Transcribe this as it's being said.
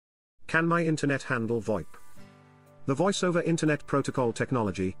Can my internet handle VoIP? The Voice over Internet Protocol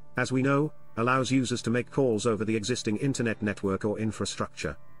technology, as we know, allows users to make calls over the existing internet network or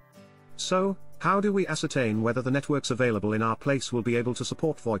infrastructure. So, how do we ascertain whether the networks available in our place will be able to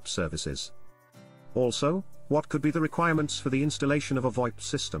support VoIP services? Also, what could be the requirements for the installation of a VoIP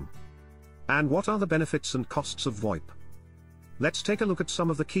system? And what are the benefits and costs of VoIP? Let's take a look at some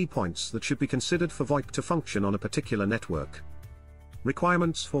of the key points that should be considered for VoIP to function on a particular network.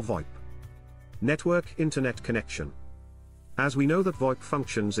 Requirements for VoIP. Network internet connection. As we know that VoIP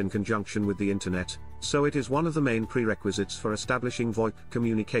functions in conjunction with the internet, so it is one of the main prerequisites for establishing VoIP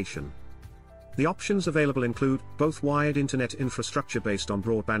communication. The options available include both wired internet infrastructure based on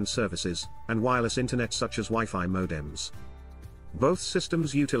broadband services, and wireless internet such as Wi-Fi modems. Both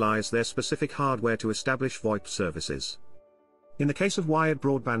systems utilize their specific hardware to establish VoIP services. In the case of wired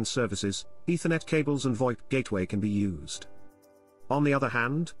broadband services, Ethernet cables and VoIP gateway can be used. On the other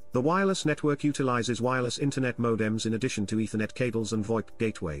hand, the wireless network utilizes wireless internet modems in addition to Ethernet cables and VoIP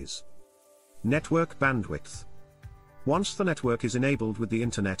gateways. Network bandwidth. Once the network is enabled with the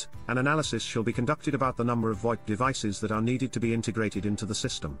internet, an analysis shall be conducted about the number of VoIP devices that are needed to be integrated into the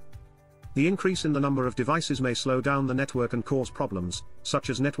system. The increase in the number of devices may slow down the network and cause problems, such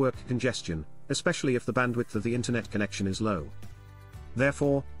as network congestion, especially if the bandwidth of the internet connection is low.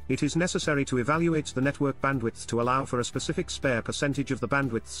 Therefore, it is necessary to evaluate the network bandwidth to allow for a specific spare percentage of the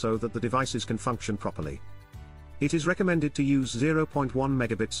bandwidth so that the devices can function properly. It is recommended to use 0.1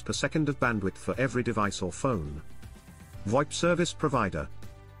 megabits per second of bandwidth for every device or phone. VoIP service provider.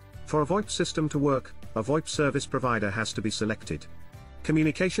 For a VoIP system to work, a VoIP service provider has to be selected.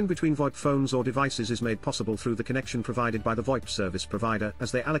 Communication between VoIP phones or devices is made possible through the connection provided by the VoIP service provider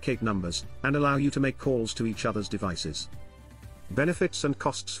as they allocate numbers and allow you to make calls to each other's devices. Benefits and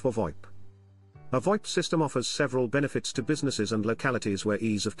costs for VoIP. A VoIP system offers several benefits to businesses and localities where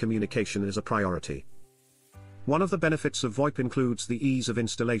ease of communication is a priority. One of the benefits of VoIP includes the ease of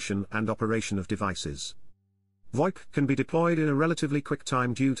installation and operation of devices. VoIP can be deployed in a relatively quick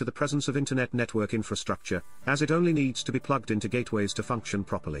time due to the presence of internet network infrastructure, as it only needs to be plugged into gateways to function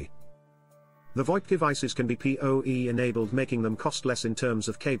properly. The VoIP devices can be PoE enabled, making them cost less in terms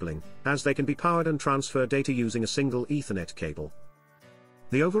of cabling, as they can be powered and transfer data using a single Ethernet cable.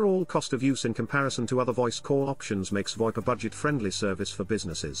 The overall cost of use in comparison to other voice call options makes VoIP a budget-friendly service for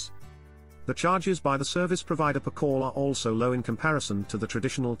businesses. The charges by the service provider per call are also low in comparison to the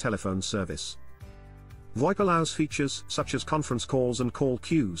traditional telephone service. VoIP allows features such as conference calls and call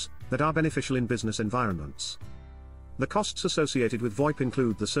queues that are beneficial in business environments. The costs associated with VoIP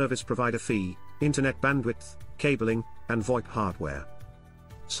include the service provider fee, internet bandwidth, cabling, and VoIP hardware.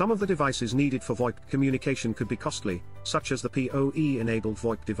 Some of the devices needed for VoIP communication could be costly, such as the PoE-enabled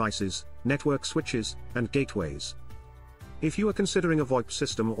VoIP devices, network switches, and gateways. If you are considering a VoIP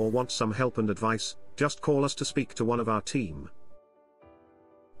system or want some help and advice, just call us to speak to one of our team.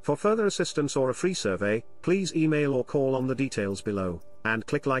 For further assistance or a free survey, please email or call on the details below, and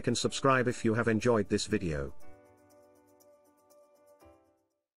click like and subscribe if you have enjoyed this video.